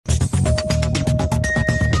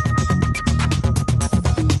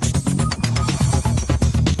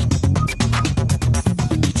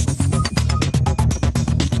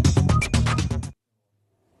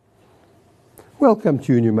Welcome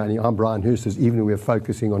to New Money. I'm Brian Hurst. This evening we're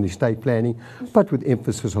focusing on estate planning, but with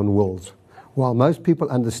emphasis on wills. While most people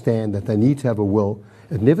understand that they need to have a will,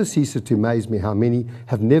 it never ceases to amaze me how many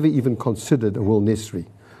have never even considered a will necessary.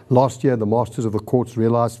 Last year, the Masters of the Courts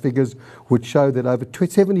realised figures which show that over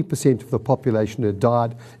 70% of the population who had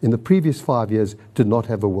died in the previous 5 years did not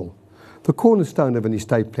have a will. The cornerstone of an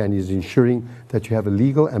estate plan is ensuring that you have a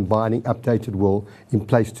legal and binding updated will in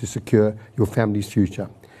place to secure your family's future.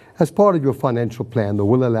 As part of your financial plan, the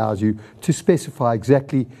will allows you to specify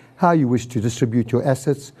exactly how you wish to distribute your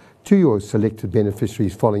assets to your selected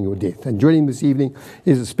beneficiaries following your death. And joining this evening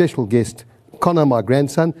is a special guest, Connor, my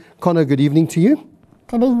grandson. Connor, good evening to you.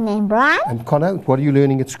 Good evening, Brian. And Connor, what are you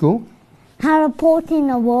learning at school? How reporting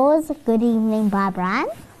the wars. Good evening, Brian.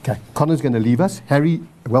 Okay, Connor's going to leave us. Harry,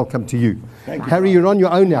 welcome to you. Thank you. Harry, you're on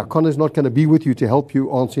your own now. Connor's not going to be with you to help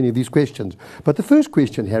you answer any of these questions. But the first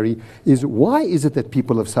question, Harry, is why is it that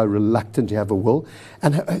people are so reluctant to have a will,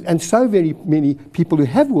 and so very many people who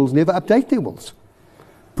have wills never update their wills?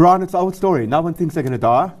 Brian, it's an old story. No one thinks they're going to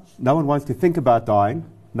die. No one wants to think about dying.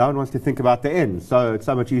 No one wants to think about the end. So it's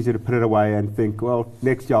so much easier to put it away and think, well,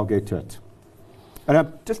 next year I'll get to it.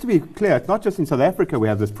 And just to be clear, it's not just in South Africa we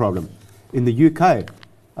have this problem. In the UK,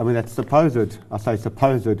 I mean, that's supposed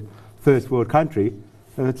first world country,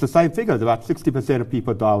 and it's the same figures. About 60% of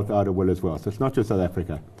people die without a will as well. So it's not just South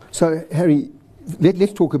Africa. So, Harry,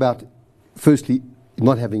 let's talk about, firstly,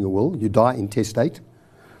 not having a will. You die intestate.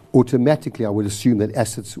 Automatically, I would assume that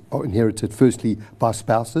assets are inherited firstly by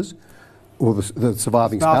spouses or the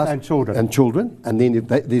surviving spouse. And children. And children. And then if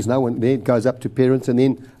there's no one, then it goes up to parents and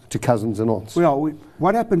then to cousins and aunts. Well,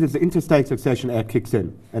 what happens is the Interstate Succession Act kicks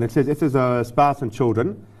in, and it says if there's a spouse and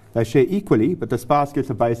children, they share equally, but the spouse gets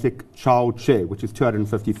a basic child share, which is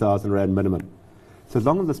 250,000 Rand minimum. So as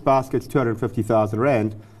long as the spouse gets 250,000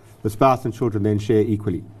 Rand, the spouse and children then share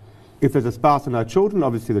equally. If there's a spouse and no children,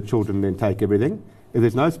 obviously the children then take everything. If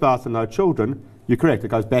there's no spouse and no children, you're correct, it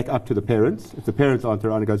goes back up to the parents. If the parents aren't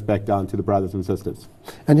around, it goes back down to the brothers and sisters.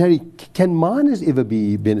 And Harry, can minors ever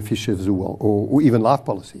be beneficiaries as well, or even life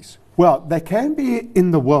policies? Well, they can be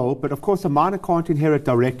in the will, but of course a minor can't inherit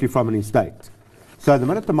directly from an estate. So the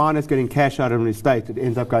minute the minor is getting cash out of an estate, it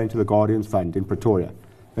ends up going to the Guardians Fund in Pretoria.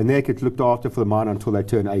 And there it gets looked after for the minor until they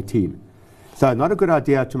turn 18. So not a good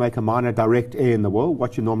idea to make a minor direct heir in the will.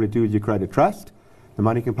 What you normally do is you create a trust. The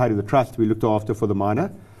money can pay to the trust to be looked after for the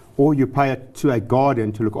minor, or you pay it to a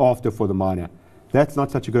guardian to look after for the minor. That's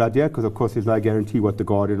not such a good idea because, of course, there's no guarantee what the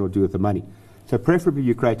guardian will do with the money. So preferably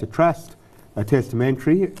you create a trust, a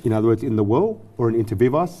testamentary, in other words, in the will, or an inter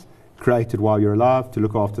vivos, created while you're alive to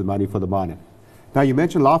look after the money for the minor. Now, you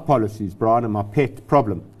mentioned life policies, Brian, and my pet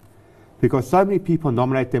problem, because so many people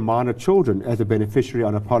nominate their minor children as a beneficiary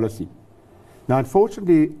on a policy. Now,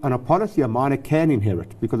 unfortunately, on a policy, a minor can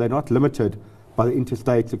inherit because they're not limited by the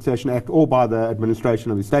Interstate Succession Act or by the Administration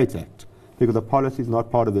of Estates Act, because the policy is not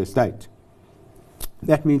part of the estate.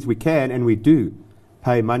 That means we can, and we do,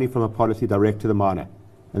 pay money from a policy direct to the minor.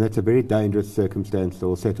 And that's a very dangerous circumstance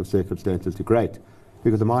or set of circumstances to create,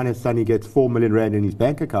 because the minor suddenly gets 4 million Rand in his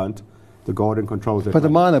bank account, the guardian controls it. But the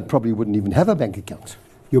minor probably wouldn't even have a bank account.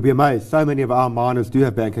 You'll be amazed. So many of our minors do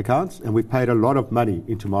have bank accounts, and we've paid a lot of money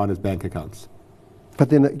into minors' bank accounts. But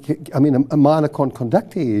then, I mean, a minor can't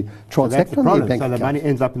conduct a transaction on their bank account. So the money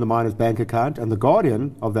ends up in the minor's bank account, and the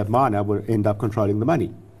guardian of that minor will end up controlling the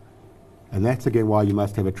money. And that's, again, why you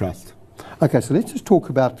must have a trust. Okay, so let's just talk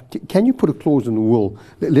about, can you put a clause in the will?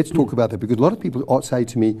 Let's talk about that, because a lot of people say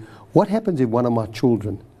to me, what happens if one of my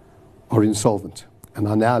children are insolvent, and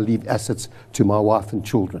I now leave assets to my wife and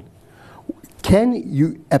children? Can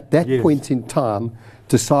you, at that point in time,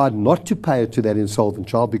 decide not to pay it to that insolvent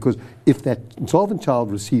child, because if that insolvent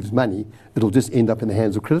child receives money, it'll just end up in the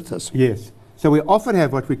hands of creditors? Yes. So we often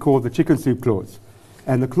have what we call the chicken soup clause.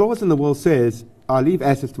 And the clause in the will says, I leave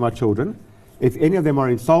assets to my children. If any of them are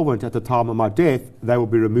insolvent at the time of my death, they will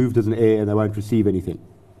be removed as an heir and they won't receive anything.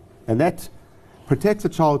 And that protects the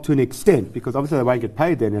child to an extent, because obviously they won't get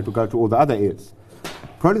paid then, and it will go to all the other heirs.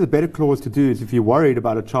 Probably the better clause to do is if you're worried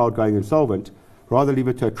about a child going insolvent, rather leave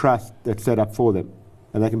it to a trust that's set up for them.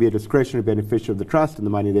 And they can be a discretionary beneficiary of the trust, and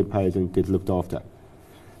the money then pays and gets looked after.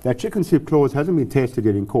 That chicken soup clause hasn't been tested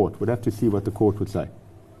yet in court. We'd have to see what the court would say.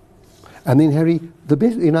 And then, Harry, the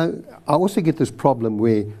best, I also get this problem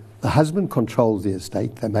where the husband controls the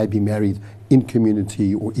estate. They may be married in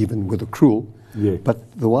community or even with accrual,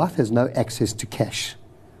 but the wife has no access to cash.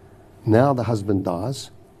 Now the husband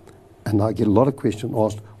dies, and I get a lot of questions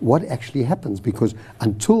asked, what actually happens? Because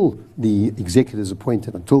until the executor is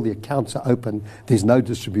appointed, until the accounts are open, there's no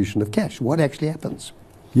distribution of cash. What actually happens?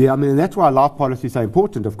 Yeah, I mean, that's why a life policy is so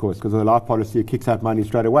important, of course, because with a life policy, it kicks out money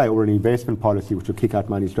straight away, or an investment policy, which will kick out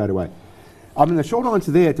money straight away. I mean, the short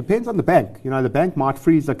answer there, it depends on the bank. You know, the bank might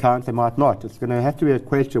freeze accounts, they might not. It's going to have to be a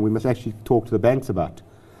question we must actually talk to the banks about.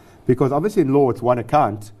 Because obviously in law, it's one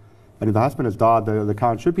account, and if the husband has died, the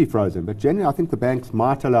account should be frozen. But generally, I think the banks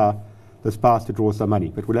might allow the spouse to draw some money,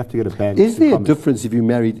 but we'll have to get a bank. Is there a difference if you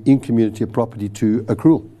married in community of property to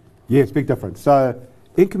accrual? Yes, big difference. So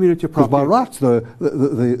in community of Because property, by rights,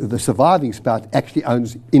 the surviving spouse actually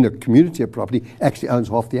owns, in a community of property, actually owns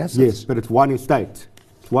half the assets. yes, but it's one estate.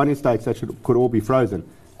 It's one estate, so it could all be frozen.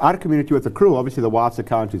 Out of community with accrual, obviously the wife's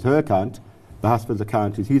account is her account, the husband's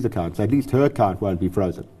account is his account, so at least her account won't be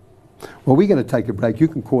frozen. Well, we're going to take a break. You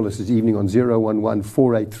can call us this evening on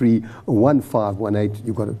 011-483-1518.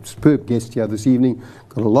 You've got a superb guest here this evening,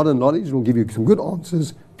 got a lot of knowledge, we'll give you some good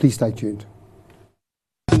answers. Please stay tuned.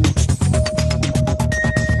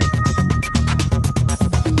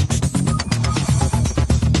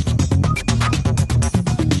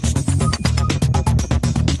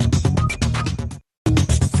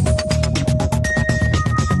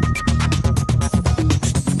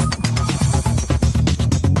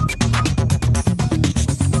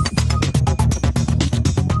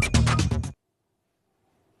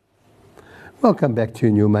 Welcome back to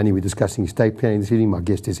New Money. We're discussing estate planning this evening. My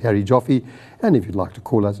guest is Harry Joffe. And if you'd like to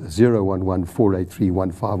call us,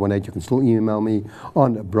 011-483-1518. You can still email me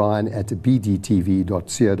on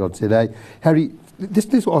brian@bdtv.co.za. Harry,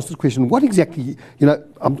 let's ask this question. What exactly,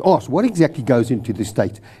 I'm asked, what exactly goes into the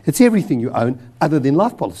estate? It's everything you own other than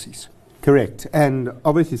life policies. Correct. And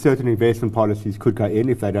obviously certain investment policies could go in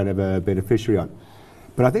if they don't have a beneficiary on.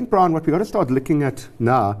 But I think, Brian, what we've got to start looking at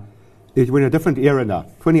now is we're in a different era now,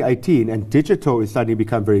 2018, and digital is suddenly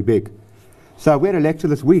become very big. So we had a lecture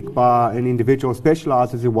this week by an individual who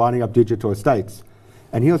specializes in winding up digital estates.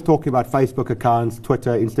 And he was talking about Facebook accounts,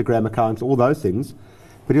 Twitter, Instagram accounts, all those things.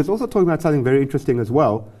 But he was also talking about something very interesting as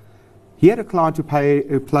well. He had a client who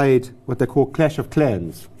played what they call Clash of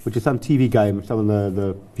Clans, which is some TV game some of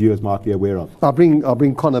the viewers might be aware of. I'll bring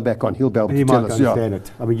Connor back on. He'll be able to tell us. He might understand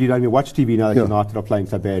it. I mean, you don't even watch TV now that United are playing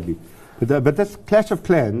so badly. But this Clash of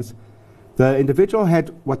Clans, the individual had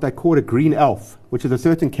what they call a green elf, which is a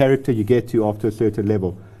certain character you get to after a certain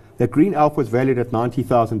level. That green elf was valued at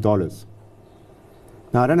 $90,000.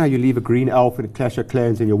 Now, I don't know how you leave a green elf in a Clash of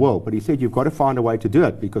Clans in your will, but he said you've got to find a way to do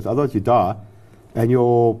it because otherwise you die and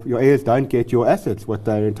your heirs don't get your assets, what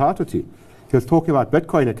they're entitled to. He was talking about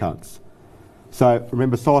Bitcoin accounts. So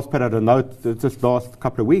remember SARS put out a note just last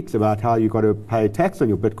couple of weeks about how you've got to pay tax on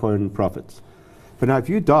your Bitcoin profits. But now if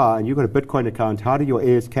you die and you've got a Bitcoin account, how do your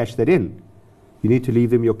heirs cash that in? You need to leave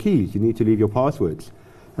them your keys. You need to leave your passwords.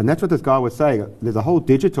 And that's what this guy was saying. There's a whole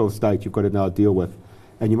digital state you've got to now deal with.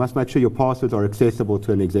 And you must make sure your passwords are accessible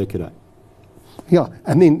to an executor. Yeah,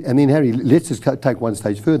 and then Harry, let's just take one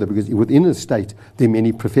stage further because within a state there are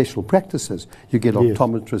many professional practices. You get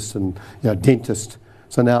optometrists and dentists.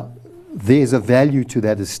 So now there's a value to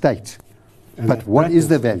that estate. And but what is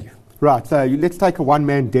the value? Right, so let's take a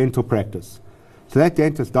one-man dental practice. So that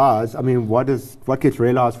dentist dies, I mean, what gets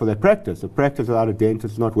realized for that practice? A practice without a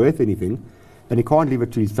dentist is not worth anything, and he can't leave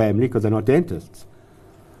it to his family because they're not dentists.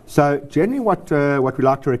 So generally what we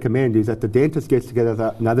like to recommend is that the dentist gets together with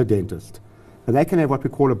another dentist, and they can have what we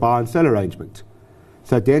call a buy and sell arrangement.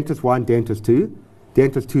 So dentist 1, dentist 2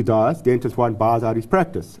 dies, dentist 1 buys out his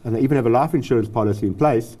practice, and they even have a life insurance policy in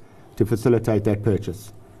place to facilitate that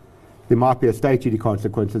purchase. There might be estate duty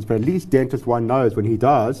consequences, but at least dentist 1 knows when he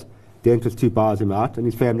dies, dentist 2 buys him out and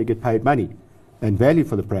his family get paid money and value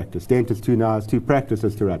for the practice. Dentist 2 now has 2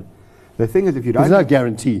 practices to run. The thing is, if you don't... There's no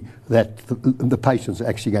guarantee that the patients are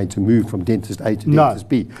actually going to move from dentist A to dentist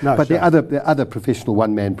B. No, but there are other professional,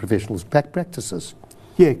 one-man professionals practices.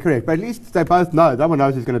 Yeah, correct. But at least they both know. No one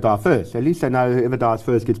knows who's going to die first. At least they know whoever dies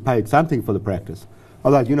first gets paid something for the practice.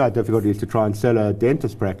 Although, you know how difficult it is to try and sell a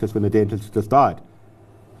dentist practice when the dentist just died.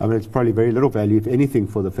 I mean, it's probably very little value, if anything,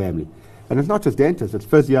 for the family. And it's not just dentists, it's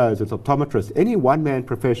physios, it's optometrists. Any one-man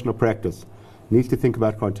professional practice needs to think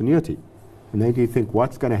about continuity. And they need to think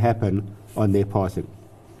what's going to happen on their passing.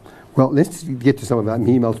 Well, let's get to some of our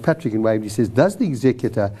emails. Patrick in Waverley says, does the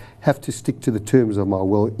executor have to stick to the terms of my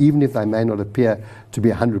will, even if they may not appear to be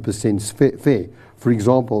 100% fair? For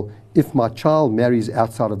example, if my child marries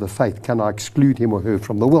outside of the faith, can I exclude him or her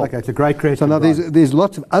from the will? Okay, it's a great question. So now there's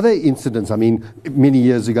lots of other incidents. I mean, many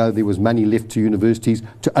years ago there was money left to universities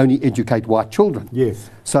to only educate white children. Yes.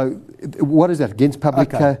 So what is that, against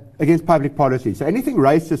public... Against public policy. So anything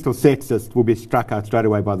racist or sexist will be struck out straight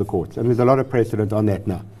away by the courts. And there's a lot of precedent on that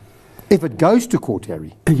now. If it goes to court,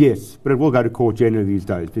 Harry? Yes, but it will go to court generally these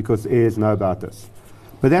days because heirs know about this.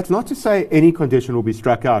 But that's not to say any condition will be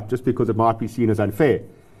struck out just because it might be seen as unfair.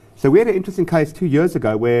 So we had an interesting case 2 years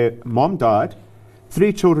ago where mom died,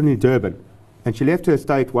 3 children in Durban, and she left her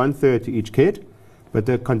estate 1/3 to each kid, but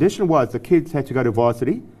the condition was the kids had to go to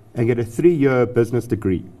varsity and get a 3-year business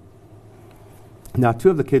degree. Now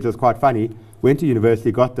 2 of the kids, it was quite funny, went to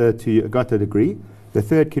university, got the degree. The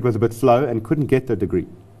 3rd kid was a bit slow and couldn't get the degree.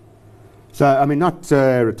 So, I mean, not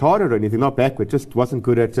retarded or anything, not backward, just wasn't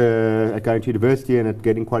good at going to university and at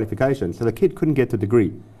getting qualifications. So the kid couldn't get the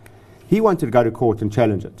degree. He wanted to go to court and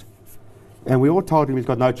challenge it. And we all told him he's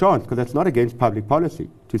got no chance because that's not against public policy.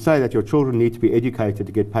 To say that your children need to be educated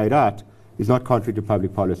to get paid out is not contrary to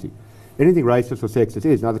public policy. Anything racist or sexist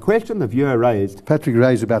is. Now, the question the viewer raised, Patrick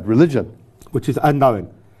raised about religion, which is unknown.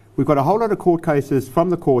 We've got a whole lot of court cases from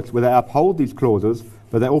the courts where they uphold these clauses,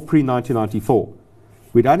 but they're all pre-1994.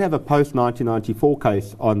 We don't have a post-1994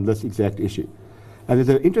 case on this exact issue. And there's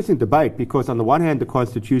an interesting debate because on the one hand, the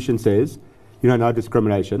Constitution says, no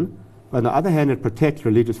discrimination. On the other hand, it protects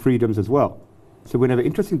religious freedoms as well. So we have an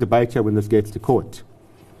interesting debate here when this gets to court.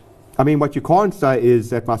 I mean, what you can't say is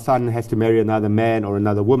that my son has to marry another man or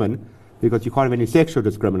another woman because you can't have any sexual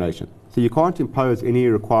discrimination. So you can't impose any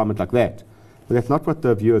requirement like that. But that's not what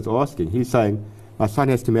the viewer is asking. He's saying my son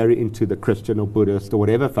has to marry into the Christian or Buddhist or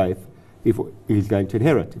whatever faith if he's going to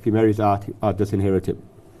inherit. If he marries out, I'll disinherit him.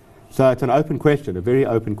 So it's an open question, a very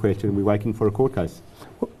open question, and we're waiting for a court case.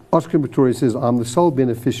 Oscar Pretoria says, I'm the sole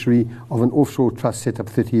beneficiary of an offshore trust set up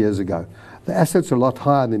 30 years ago. The assets are a lot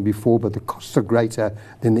higher than before, but the costs are greater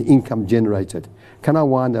than the income generated. Can I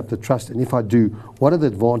wind up the trust? And if I do, what are the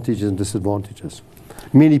advantages and disadvantages?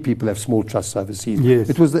 Many people have small trusts overseas. Yes.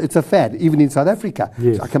 It's a fad, even in South Africa.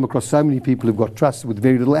 Yes. I come across so many people who've got trusts with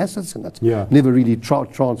very little assets in it. Yeah. Never really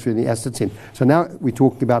transfer any assets in. So now we're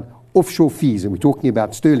talking about offshore fees and we're talking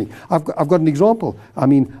about sterling. I've got an example. I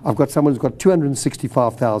mean, I've got someone who's got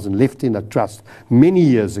 265,000 left in a trust many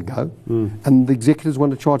years ago, and the executors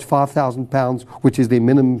want to charge £5,000, which is their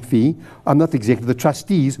minimum fee. I'm not the executor, the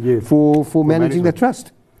trustees, Yes. for managing the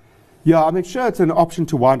trust. Yeah, I mean, sure, it's an option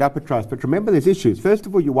to wind up a trust, but remember there's issues. First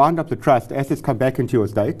of all, you wind up the trust, assets come back into your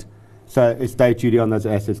estate, so estate duty on those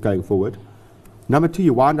assets going forward. Number 2,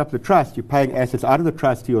 you wind up the trust, you're paying assets out of the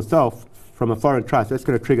trust to yourself from a foreign trust. That's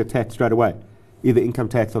going to trigger tax straight away, either income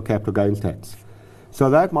tax or capital gains tax. So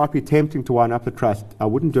that might be tempting to wind up the trust. I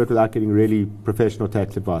wouldn't do it without getting really professional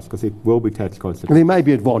tax advice because it will be tax consequences. And there may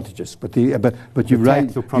be advantages, but you've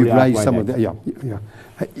tax will probably raised outweigh some of that. that.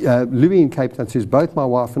 Yeah. Louis in Cape Town says, both my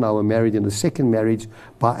wife and I were married in the second marriage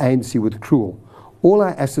by ANC withdrawal. All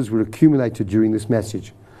our assets were accumulated during this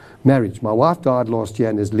marriage. My wife died last year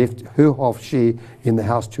and has left her half share in the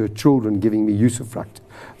house to her children, giving me usufruct.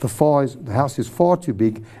 The house is far too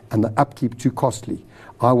big and the upkeep too costly.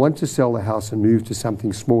 I want to sell the house and move to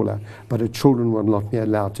something smaller, but her children will not be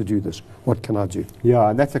allowed to do this. What can I do?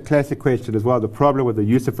 Yeah, and that's a classic question as well, the problem with the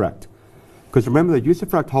usufruct. Because remember, the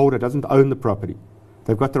usufruct holder doesn't own the property.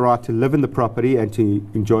 They've got the right to live in the property and to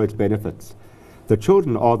enjoy its benefits. The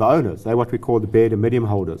children are the owners. They're what we call the bare dominium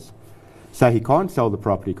holders. So he can't sell the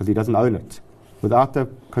property because he doesn't own it. Without the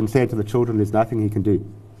consent of the children, there's nothing he can do.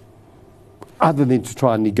 Other than to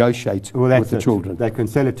try and negotiate with the children. They can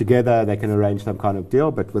sell it together, they can arrange some kind of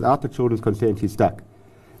deal, but without the children's consent, he's stuck.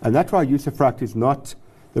 And that's why usufruct is not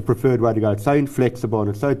the preferred way to go. It's so inflexible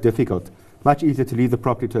and it's so difficult. Much easier to leave the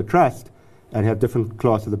property to a trust and have different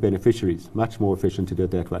classes of beneficiaries. Much more efficient to do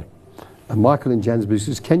it that way. And Michael in Jansbury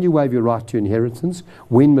says, can you waive your right to inheritance?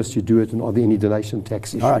 When must you do it, and are there any donation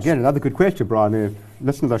tax issues? All right, again, another good question, Brian.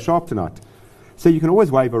 Listeners are sharp tonight. So you can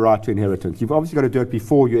always waive a right to inheritance. You've obviously got to do it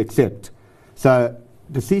before you accept. So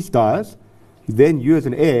deceased dies, then you as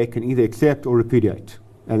an heir can either accept or repudiate.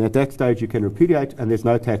 And at that stage you can repudiate and there's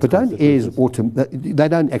no tax. But don't heirs they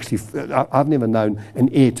don't actually, I've never known an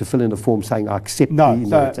heir to fill in a form saying I accept the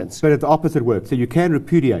inheritance. But it's the opposite works. So you can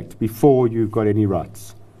repudiate before you've got any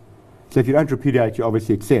rights. So if you don't repudiate, you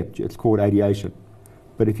obviously accept. It's called adiation.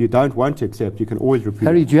 But if you don't want to accept, you can always repudiate.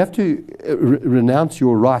 Harry, do you have to renounce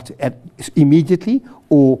your right immediately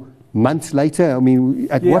or months later? I mean,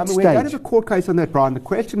 at what stage? We don't have a court case on that, Brian. The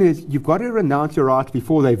question is, you've got to renounce your rights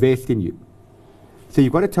before they vest in you. So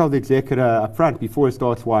you've got to tell the executor up front before it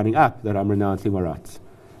starts winding up that I'm renouncing my rights.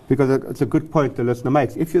 Because it's a good point the listener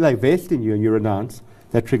makes. If they vest in you and you renounce,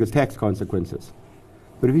 that triggers tax consequences.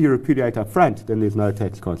 But if you repudiate up front, then there's no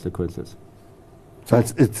tax consequences. So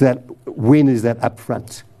it's that, when is that up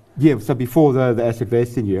front? Yeah, so before the asset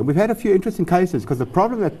vests in you. And we've had a few interesting cases, because the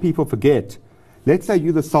problem that people forget, let's say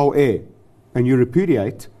you're the sole heir and you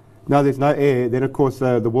repudiate, now there's no heir, then of course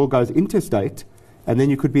the will goes interstate, and then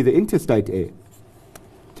you could be the interstate heir.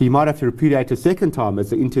 So you might have to repudiate a second time as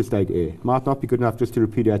the intestate heir. Might not be good enough just to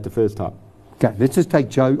repudiate the first time. Okay, let's just take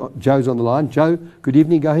Joe. Joe's on the line. Joe, good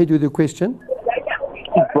evening. Go ahead with your question.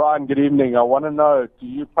 Brian, good evening. I want to know, do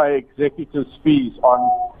you pay executors' fees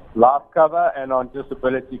on life cover and on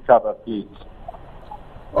disability cover, please?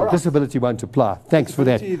 Disability won't apply. Thanks for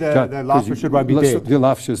that. The life assured won't be dead. Your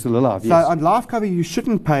life assured still alive, So yes. on life cover, you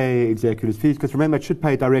shouldn't pay executors' fees because remember, it should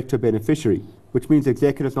pay direct to a beneficiary, which means the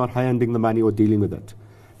executor's not handing the money or dealing with it.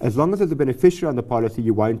 As long as there's a beneficiary on the policy,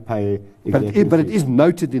 you won't pay executors' But it fees. is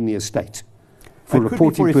noted in the estate for It could be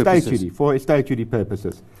reporting for estate purposes. duty, for estate duty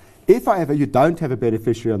purposes. If, however, you don't have a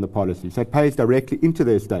beneficiary on the policy, so it pays directly into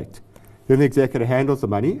the estate, then the executor handles the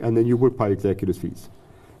money and then you would pay executor's fees.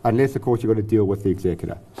 Unless, of course, you've got to deal with the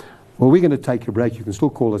executor. Well, we're going to take a break. You can still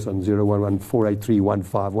call us on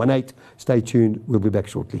 011-483-1518. Stay tuned. We'll be back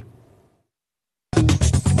shortly.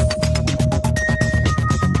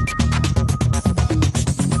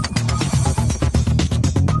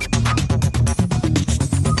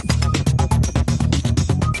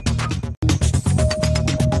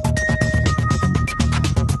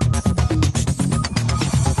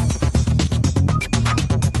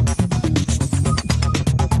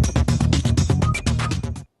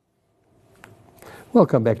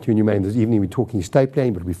 Welcome back to New Main. This evening we're talking estate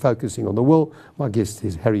planning, but we're focusing on the will. My guest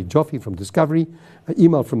is Harry Joffe from Discovery. An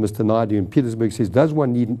email from Mr. Naidu in Petersburg says, does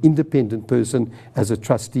one need an independent person as a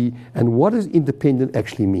trustee? And what does independent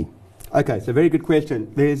actually mean? Okay, so very good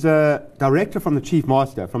question. There's a directive from the Chief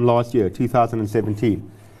Master from last year,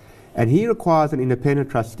 2017, and he requires an independent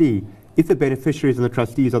trustee if the beneficiaries and the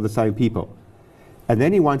trustees are the same people. And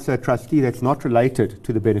then he wants a trustee that's not related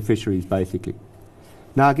to the beneficiaries, basically.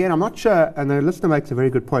 Now, again, I'm not sure, and the listener makes a very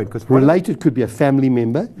good point. Because Related could be a family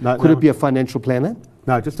member. Could it be a financial planner?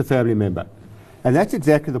 No, just a family member. And that's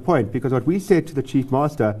exactly the point, because what we said to the Chief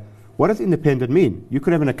Master, what does independent mean? You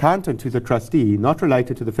could have an accountant who's a trustee, not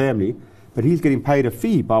related to the family, but he's getting paid a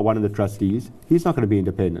fee by one of the trustees. He's not going to be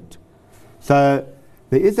independent. So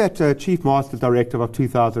there is that Chief Master's Directive of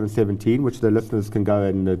 2017, which the listeners can go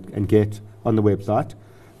and get on the website.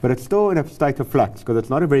 But it's still in a state of flux because it's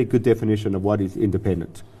not a very good definition of what is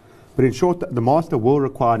independent. But in short, the master will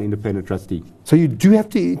require an independent trustee. So you do have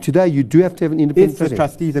to, today you do have to have an independent If the trustee?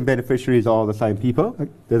 trustees and beneficiaries are the same people,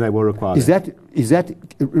 then they will require Is that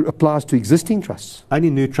applies to existing trusts? Only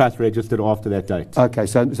new trusts registered after that date. Okay,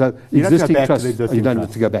 so You don't have to go existing back to trusts, the existing you don't trust.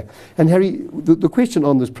 have to go back. And Harry, the question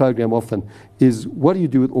on this program often is, what do you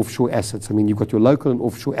do with offshore assets? I mean, you've got your local and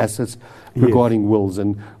offshore assets regarding wills,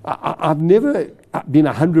 and I've never been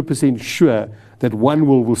 100% sure that one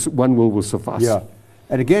will suffice. Yeah.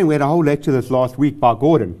 And again, we had a whole lecture this last week by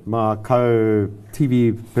Gordon, my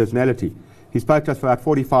co-TV personality. He spoke to us for about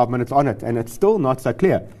 45 minutes on it, and it's still not so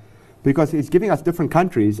clear because he's giving us different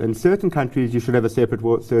countries, and certain countries you should have a separate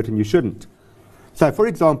will, certain you shouldn't. So, for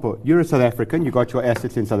example, you're a South African, you've got your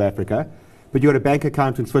assets in South Africa, but you've got a bank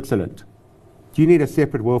account in Switzerland. Do you need a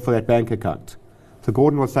separate will for that bank account? So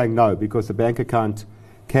Gordon was saying no, because the bank account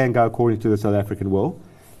can go according to the South African will.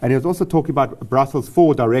 And he was also talking about Brussels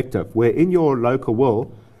IV directive, where in your local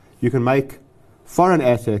will, you can make foreign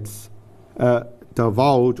assets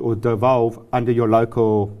divulge or devolve under your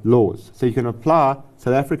local laws. So you can apply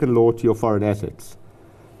South African law to your foreign assets.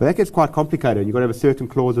 But that gets quite complicated. You've got to have certain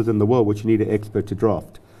clauses in the will which you need an expert to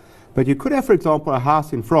draft. But you could have, for example, a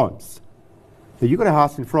house in France. So you've got a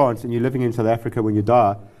house in France and you're living in South Africa when you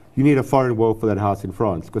die, you need a foreign will for that house in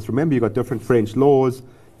France. Because remember, you've got different French laws,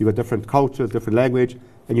 you've got different cultures, different language,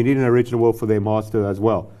 and you need an original will for their master as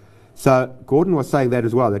well. So Gordon was saying that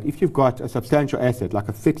as well, that if you've got a substantial asset, like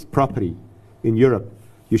a fixed property in Europe,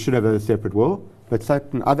 you should have a separate will, but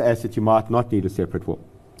certain other assets you might not need a separate will.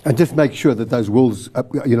 And just make sure that those wills, are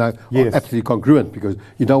absolutely congruent, because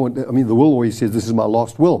you don't want. I mean, the will always says this is my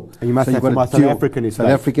last will. And you must so have you've my got South to deal African estate.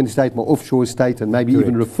 South African estate, my offshore estate, and maybe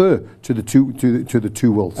even refer to the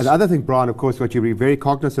two wills. And the other thing, Brian, of course, what you're very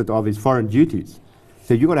cognizant of is foreign duties.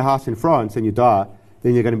 So if you've got a house in France and you die,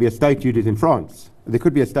 then you're going to be estate duties in France. There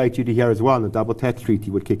could be a estate duty here as well, and the double tax treaty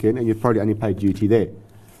would kick in, and you'd probably only pay duty there.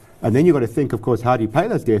 And then you've got to think, of course, how do you pay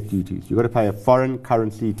those death duties? You've got to pay a foreign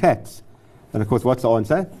currency tax. And, of course, what's the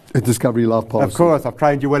answer? A Discovery Life Policy. Of course, I've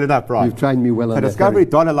trained you well enough, Brian. You've trained me well So enough. Discovery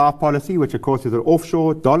Dollar Life Policy, which, of course, is an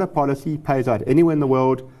offshore dollar policy, pays out anywhere in the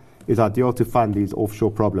world, is ideal to fund these offshore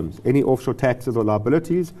problems. Any offshore taxes or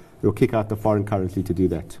liabilities, it'll kick out the foreign currency to do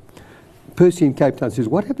that. Percy in Cape Town says,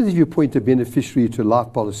 what happens if you appoint a beneficiary to a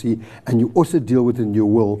life policy and you also deal with it in your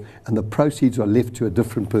will and the proceeds are left to a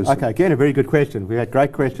different person? Okay, again, a very good question. We had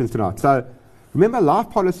great questions tonight. So remember, life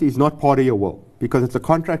policy is not part of your will because it's a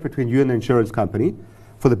contract between you and the insurance company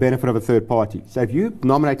for the benefit of a third party. So if you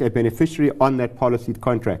nominate a beneficiary on that policy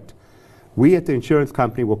contract, we at the insurance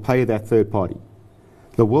company will pay that third party.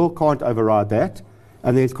 The will can't override that,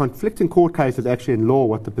 and there's conflicting court cases actually in law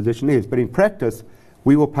what the position is, but in practice,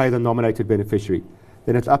 we will pay the nominated beneficiary.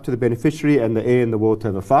 Then it's up to the beneficiary and the heir in the will to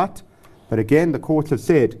have a fight. But again, the courts have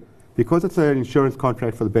said, because it's an insurance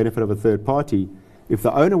contract for the benefit of a third party, if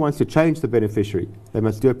the owner wants to change the beneficiary, they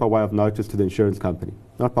must do it by way of notice to the insurance company,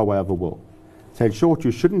 not by way of a will. So in short,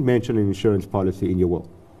 you shouldn't mention an insurance policy in your will.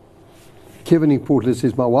 Kevin in Portland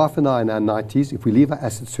says, my wife and I are in our 90s. If we leave our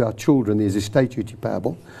assets to our children, there's estate duty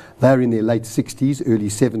payable. They're in their late 60s, early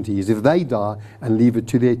 70s. If they die and leave it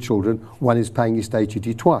to their children, one is paying estate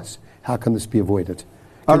duty twice. How can this be avoided?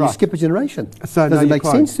 Can you skip a generation? So Does it make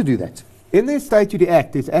sense to do that? In the Estate Duty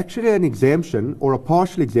Act, there's actually an exemption or a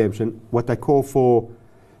partial exemption, what they call for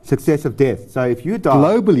successive death. So if you die...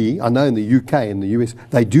 Globally, I know in the UK and the US,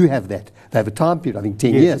 they do have that. They have a time period, I think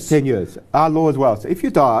 10 years. 10 years. Our law as well. So if you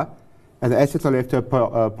die and the assets are left to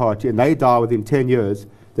a party and they die within 10 years,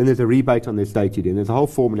 then there's a rebate on the estate duty. And there's a whole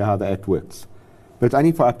formula how the Act works. But it's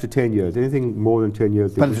only for up to 10 years. Anything more than 10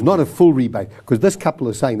 years... But it's not a full rebate, because this couple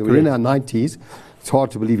are saying that we're in our 90s. It's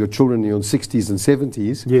hard to believe your children are in 60s and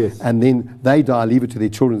 70s. Yes. And then they die, leave it to their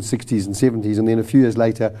children 60s and 70s, and then a few years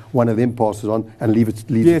later, one of them passes on and leave it to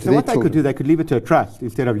their children. So what they could do, they could leave it to a trust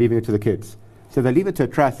instead of leaving it to the kids. So they leave it to a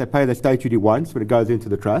trust, they pay the estate duty once when it goes into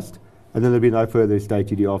the trust, and then there'll be no further estate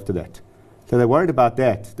duty after that. So they're worried about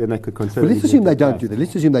that, then they could consider... Well, let's assume they don't do that.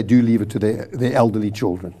 Let's assume they do leave it to their elderly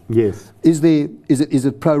children. Yes. Is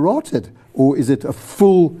it prorated, or is it a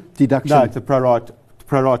full deduction? No, it's a prorata.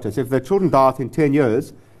 So if the children die within 10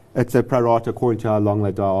 years, it's a prorata according to how long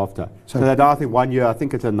they die after. So they die within 1 year, I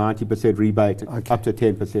think it's a 90% rebate, up to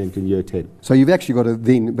 10% in year 10. So you've actually got to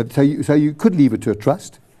then, but so you could leave it to a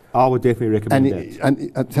trust. I would definitely recommend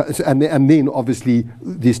that. And then obviously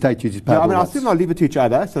the estate duty is payable. I'll still not leave it to each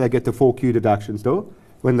other, so they get the 4Q deduction still.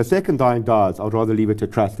 When the second dying dies, I'd rather leave it to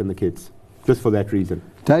trust than the kids, just for that reason.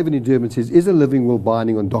 David in Durban says, is a living will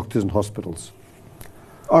binding on doctors and hospitals?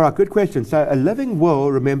 All right, good question. So a living will,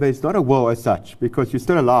 remember, is not a will as such, because you're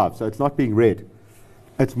still alive, so it's not being read.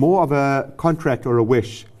 It's more of a contract or a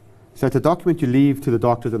wish. So it's a document you leave to the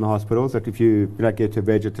doctors and the hospitals that if you get to a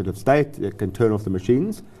vegetative state, it can turn off the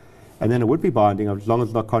machines, and then it would be binding as long as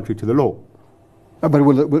it's not contrary to the law. But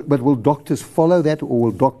will doctors follow that, or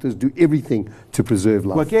will doctors do everything to preserve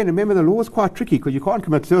life? Well, again, remember the law is quite tricky because you can't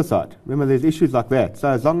commit suicide. Remember, there's issues like that. So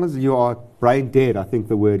as long as you are brain dead, I think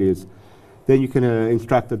the word is, then you can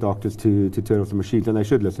instruct the doctors to turn off the machines, and they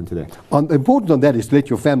should listen to that. Important on that is to let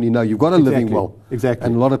your family know you've got a living will. Exactly.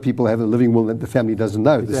 And a lot of people have a living will that the family doesn't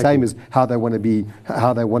know. Exactly. The same as how they want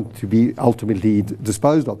to be ultimately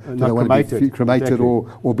disposed of. Not they want cremated. to be cremated Exactly.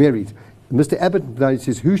 or buried. Mr. Abbott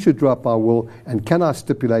says, who should draw up my will, and can I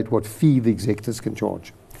stipulate what fee the executors can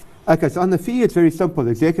charge? Okay, so on the fee, it's very simple.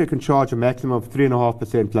 The executor can charge a maximum of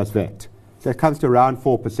 3.5% plus VAT. So it comes to around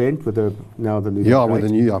 4% with the new Yeah, rate. with the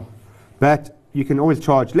new year. But you can always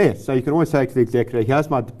charge less. So you can always say to the executor, here's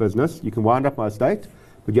my business, you can wind up my estate,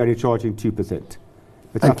 but you're only charging 2%.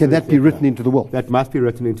 And can that be written into the will? That must be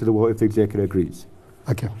written into the will if the executor agrees.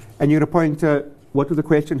 Okay. And you're going to point, what was the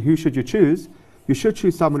question, who should you choose? You should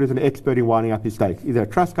choose someone who's an expert in winding up estate, either a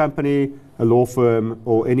trust company, a law firm,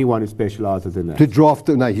 or anyone who specializes in that. To draft,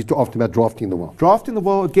 no, he's asking about drafting the will. Drafting the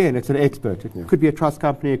will, again, it's an expert. It could be a trust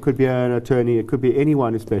company, it could be an attorney, it could be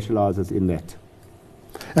anyone who specializes in that.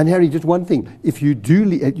 And Harry, just one thing: if you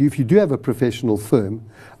do have a professional firm,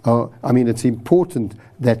 it's important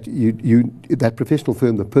that that professional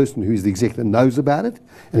firm, the person who is the executor, knows about it.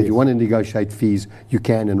 And if you want to negotiate fees, you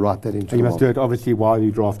can and write that into the will. And you must do it obviously while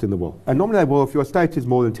you draft in the will. And normally they will, if your estate is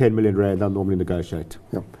more than 10 million rand, they'll normally negotiate.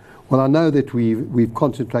 Yeah. Well, I know that we've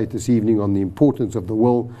concentrated this evening on the importance of the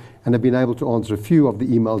will, and have been able to answer a few of the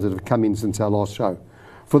emails that have come in since our last show.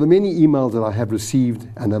 For the many emails that I have received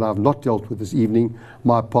and that I've not dealt with this evening,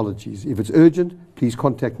 my apologies. If it's urgent, please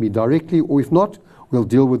contact me directly, or if not, we'll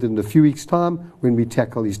deal with it in a few weeks' time when we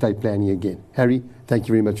tackle estate planning again. Harry, thank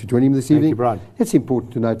you very much for joining me this evening. Thank you, Brian. It's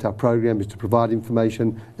important to note our program is to provide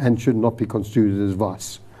information and should not be construed as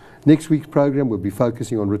advice. Next week's program will be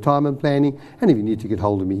focusing on retirement planning, and if you need to get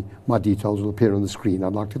hold of me, my details will appear on the screen.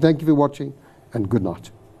 I'd like to thank you for watching, and good night.